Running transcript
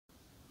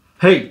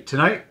Hey,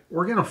 tonight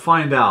we're going to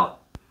find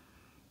out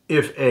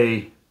if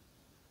a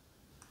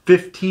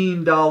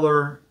 $15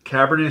 Cabernet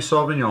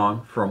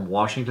Sauvignon from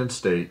Washington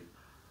State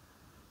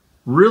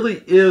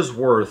really is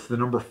worth the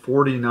number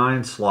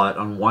 49 slot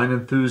on Wine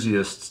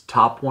Enthusiast's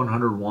Top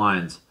 100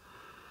 Wines.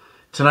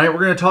 Tonight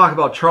we're going to talk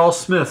about Charles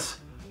Smith's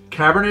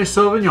Cabernet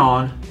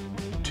Sauvignon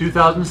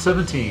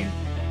 2017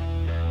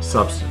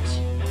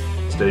 Substance.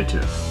 Stay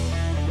tuned.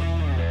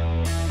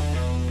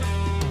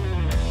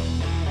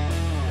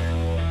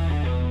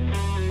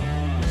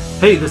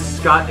 Hey, this is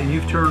Scott, and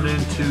you've turned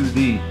into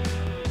the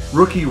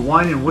Rookie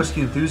Wine and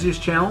Whiskey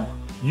Enthusiast channel,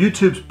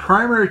 YouTube's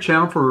primary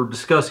channel for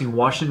discussing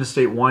Washington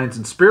State wines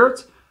and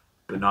spirits,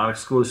 but not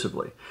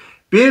exclusively.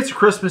 Being it's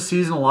Christmas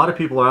season, a lot of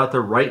people are out there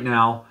right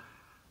now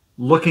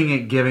looking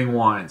at giving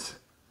wines.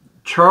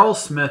 Charles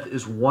Smith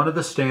is one of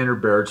the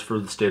standard bearers for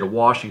the state of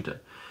Washington.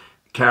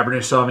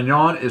 Cabernet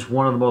Sauvignon is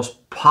one of the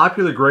most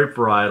popular grape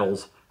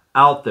varietals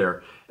out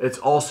there. It's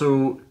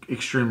also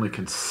extremely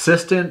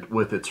consistent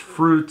with its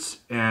fruits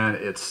and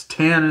its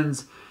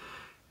tannins.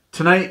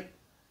 Tonight,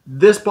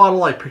 this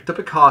bottle I picked up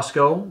at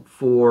Costco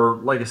for,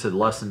 like I said,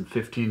 less than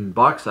 15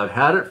 bucks. I've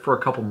had it for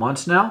a couple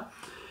months now,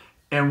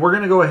 and we're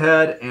going to go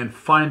ahead and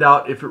find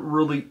out if it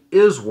really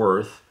is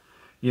worth,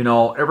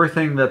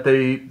 everything that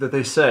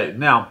they say.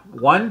 Now,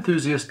 Wine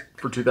Enthusiast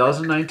for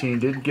 2019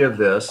 did give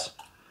this.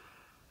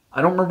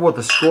 I don't remember what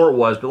the score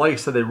was, but like I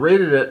said, they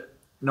rated it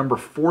number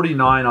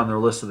 49 on their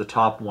list of the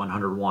top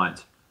 100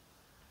 wines.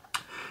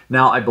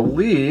 Now, I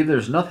believe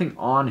there's nothing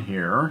on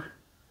here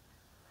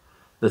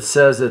that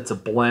says it's a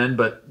blend,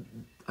 but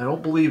I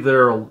don't believe they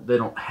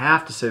don't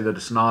have to say that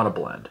it's not a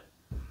blend.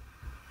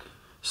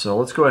 So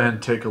let's go ahead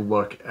and take a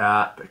look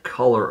at the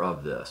color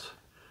of this.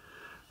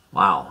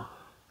 Wow.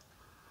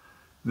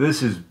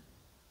 There's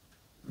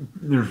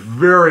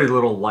very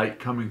little light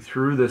coming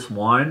through this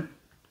wine.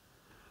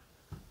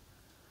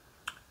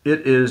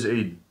 It is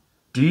a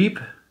deep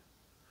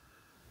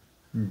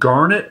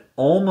garnet,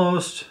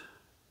 almost,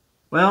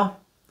 well,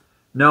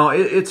 no,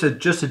 it's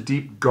just a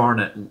deep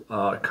garnet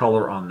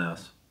color on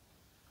this.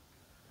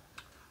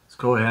 Let's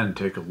go ahead and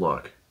take a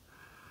look.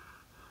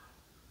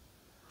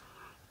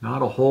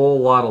 Not a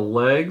whole lot of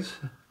legs.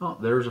 Oh,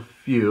 there's a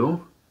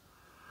few.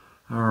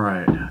 All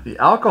right. The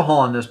alcohol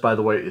on this, by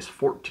the way, is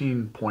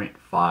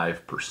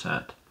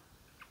 14.5%.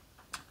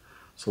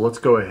 So let's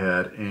go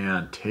ahead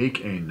and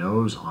take a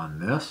nose on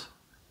this.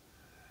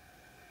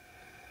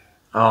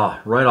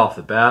 Right off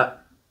the bat,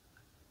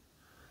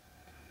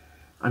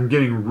 I'm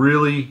getting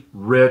really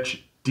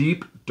rich,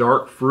 deep,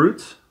 dark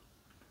fruits.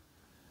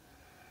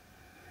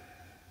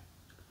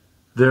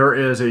 There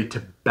is a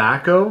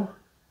tobacco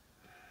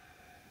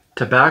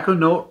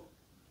note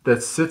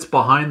that sits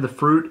behind the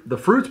fruit. The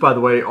fruits, by the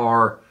way,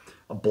 are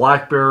a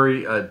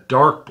blackberry, a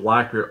dark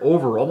blackberry,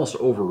 almost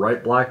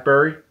overripe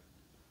blackberry.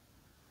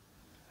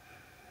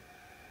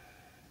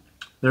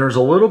 There's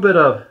a little bit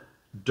of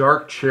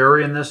dark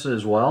cherry in this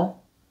as well.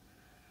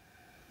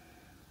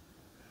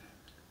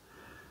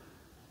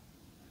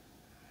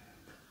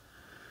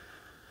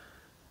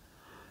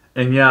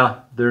 And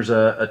yeah, there's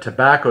a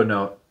tobacco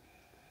note,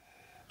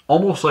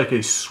 almost like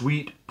a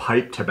sweet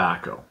pipe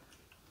tobacco.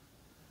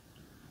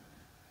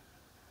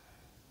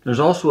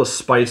 There's also a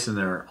spice in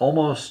there,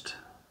 almost,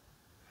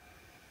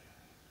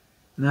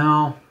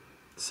 no,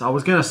 so I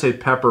was going to say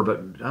pepper, but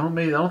I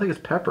don't think it's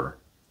pepper.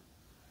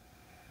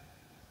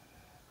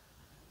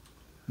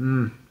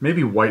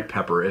 Maybe white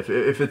pepper.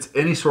 If it's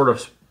any sort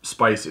of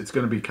spice, it's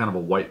going to be kind of a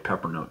white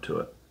pepper note to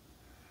it.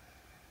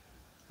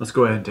 Let's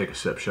go ahead and take a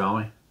sip, shall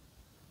we?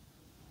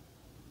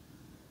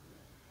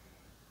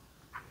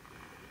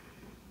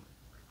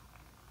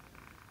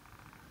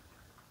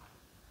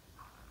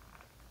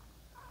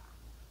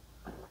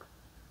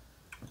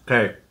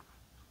 Okay,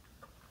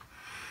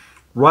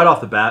 right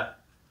off the bat,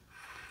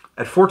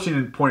 at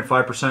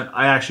 14.5%,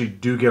 I actually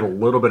do get a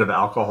little bit of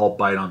alcohol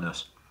bite on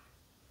this.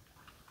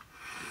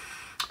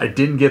 I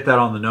didn't get that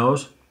on the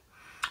nose,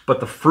 but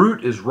the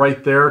fruit is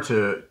right there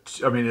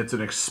I mean, it's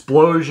an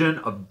explosion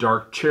of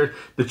dark cherry.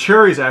 The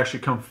cherries actually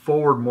come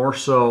forward more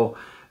so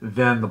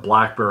than the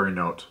blackberry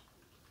note.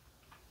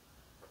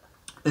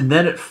 And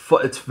then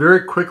it's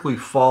very quickly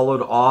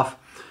followed off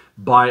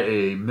by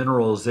a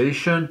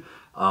mineralization.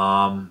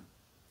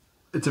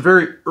 It's a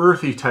very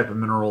earthy type of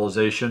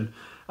mineralization.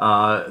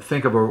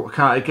 Think of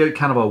I get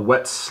kind of a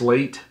wet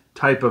slate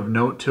type of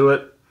note to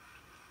it.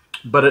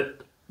 But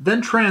it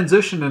then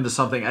transitioned into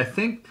something. I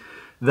think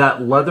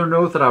that leather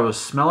note that I was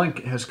smelling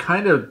has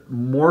kind of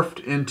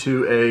morphed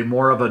into a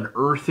more of an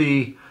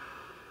earthy,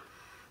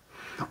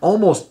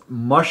 almost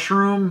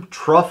mushroom,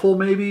 truffle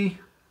maybe.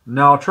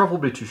 No, truffle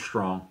would be too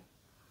strong.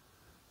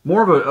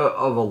 More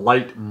of a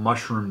light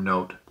mushroom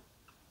note.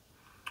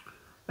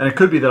 And it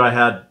could be that I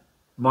had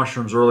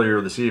mushrooms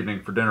earlier this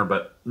evening for dinner,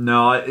 but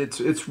no,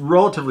 it's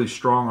relatively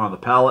strong on the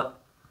palate.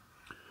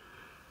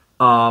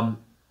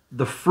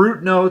 The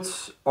fruit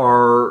notes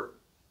are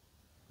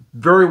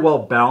very well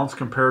balanced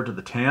compared to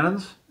the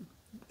tannins.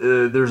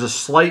 There's a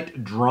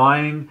slight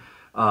drying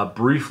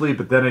briefly,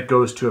 but then it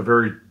goes to a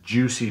very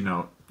juicy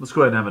note. Let's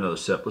go ahead and have another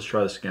sip. Let's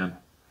try this again.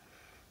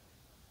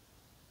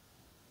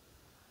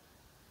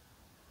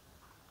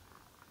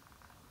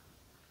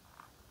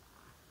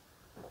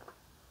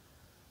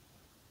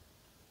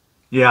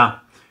 Yeah,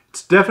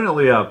 it's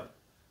definitely a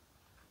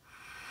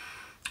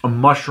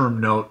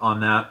mushroom note on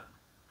that.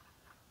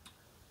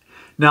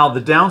 Now, the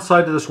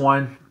downside to this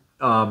wine,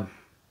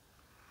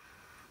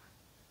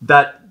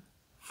 that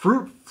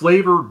fruit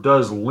flavor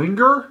does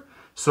linger,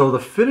 so the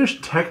finish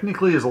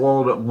technically is a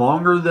little bit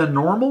longer than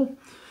normal,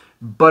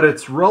 but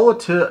it's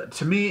relative,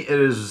 to me, it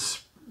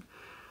is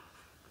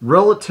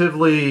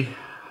relatively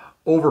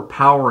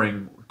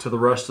overpowering to the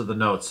rest of the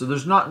notes. So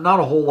there's not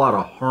a whole lot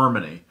of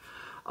harmony.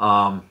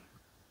 I'm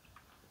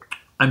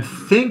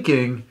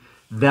thinking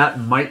that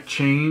might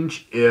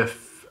change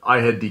if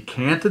I had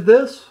decanted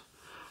this.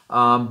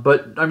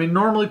 But I mean,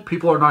 normally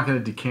people are not going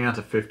to decant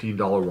a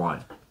 $15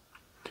 wine.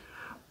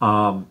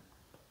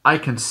 I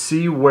can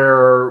see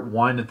where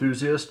wine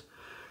enthusiasts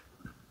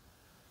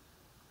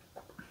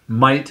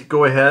might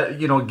go ahead,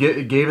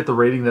 gave it the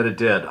rating that it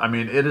did. I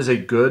mean, it is a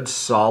good,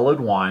 solid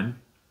wine.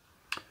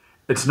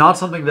 It's not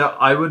something that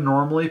I would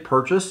normally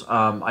purchase.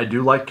 I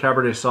do like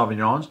Cabernet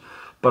Sauvignons,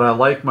 but I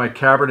like my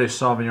Cabernet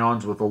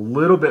Sauvignons with a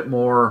little bit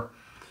more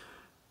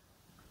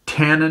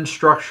tannin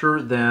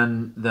structure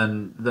than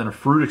a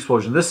fruit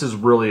explosion. This is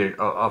really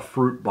a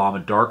fruit bomb, a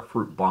dark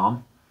fruit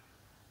bomb.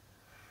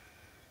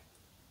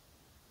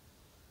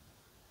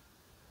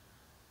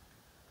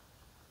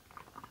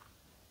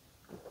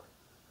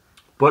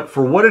 But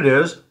for what it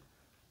is,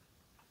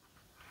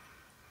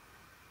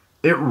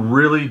 it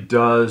really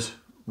does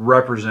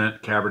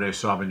represent Cabernet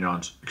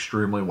Sauvignons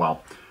extremely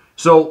well.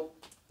 So,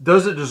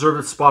 does it deserve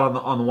its spot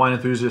on the wine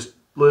enthusiast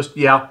list?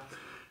 Yeah.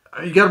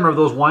 You got to remember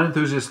those wine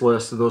enthusiast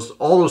lists,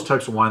 all those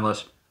types of wine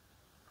lists.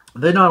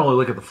 They not only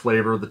look at the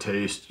flavor, the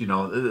taste,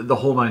 the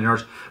whole 9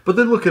 yards, but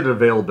they look at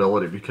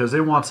availability because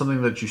they want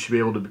something that you should be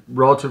able to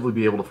relatively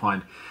be able to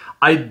find.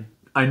 I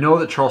know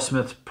that Charles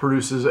Smith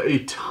produces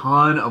a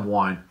ton of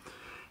wine,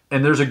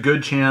 and there's a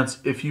good chance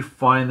if you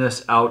find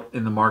this out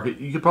in the market,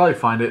 you could probably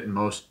find it in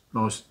most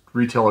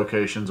retail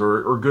locations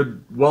or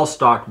good,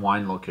 well-stocked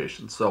wine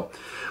locations. So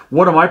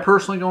what am I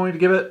personally going to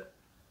give it?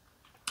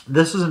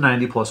 This is a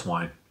 90 plus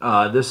wine.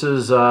 This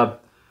is,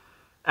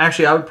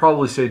 actually, I would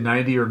probably say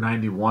 90 or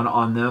 91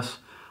 on this.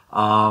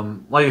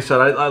 Like I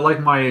said, I like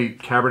my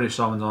Cabernet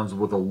Sauvignons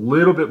with a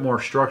little bit more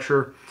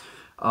structure,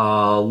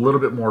 a little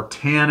bit more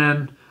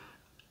tannin,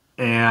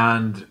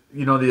 and,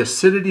 the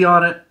acidity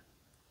on it,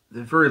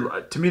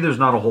 to me, there's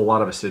not a whole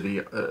lot of acidity.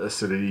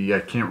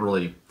 I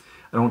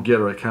don't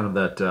get kind of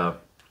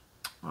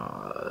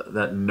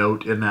that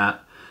note in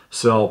that.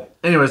 So,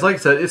 anyways, like I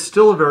said, it's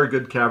still a very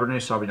good Cabernet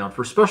Sauvignon,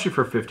 especially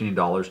for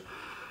 $15.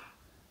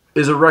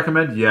 Is it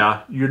recommend?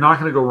 Yeah. You're not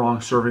going to go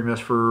wrong serving this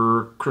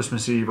for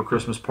Christmas Eve or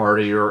Christmas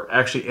party or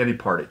actually any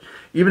party.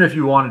 Even if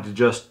you wanted to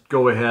just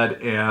go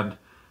ahead and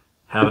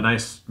have a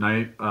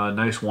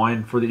nice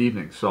wine for the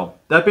evening. So,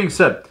 that being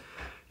said,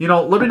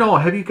 let me know,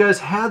 have you guys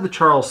had the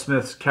Charles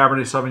Smith's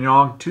Cabernet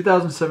Sauvignon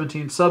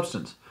 2017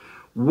 Substance?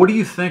 What do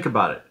you think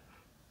about it?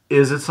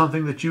 Is it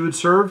something that you would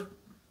serve?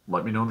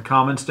 Let me know in the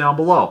comments down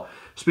below.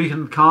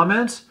 Speaking of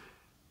comments,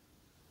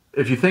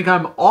 if you think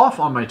I'm off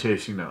on my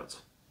tasting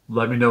notes,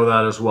 let me know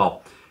that as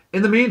well.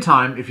 In the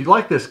meantime, if you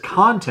like this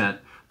content,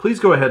 please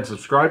go ahead and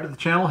subscribe to the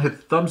channel. Hit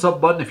the thumbs up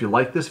button if you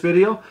like this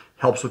video.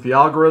 Helps with the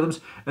algorithms.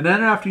 And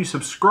then after you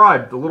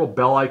subscribe, the little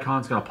bell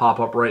icon is going to pop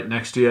up right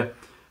next to you.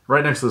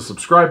 Right next to the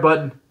subscribe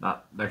button,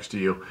 not next to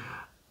you.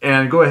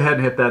 And go ahead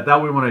and hit that.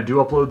 That way when I do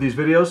upload these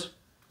videos,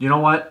 you know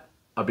what?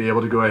 I'll be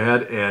able to go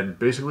ahead and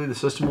basically the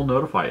system will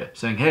notify you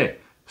saying, hey,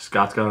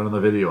 Scott's got another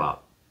video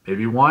out.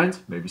 Maybe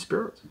wines, maybe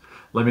spirits.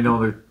 Let me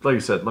know, like I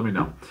said, let me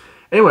know.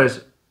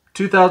 Anyways,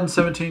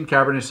 2017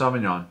 Cabernet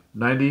Sauvignon,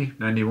 90,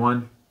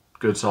 91,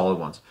 good solid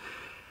ones.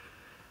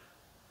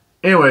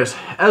 Anyways,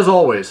 as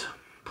always,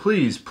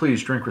 please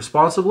drink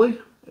responsibly.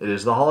 It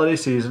is the holiday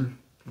season.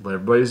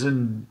 Everybody's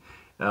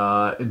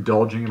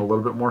indulging in a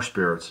little bit more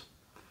spirits.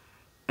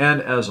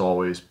 And as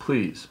always,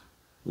 please,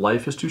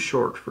 life is too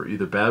short for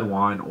either bad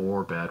wine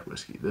or bad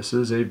whiskey. This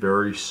is a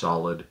very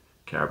solid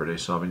Cabernet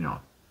Sauvignon.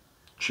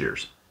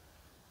 Cheers.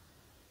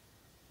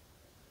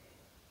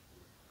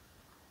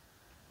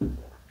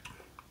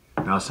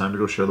 Now it's time to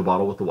go share the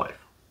bottle with the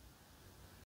wife.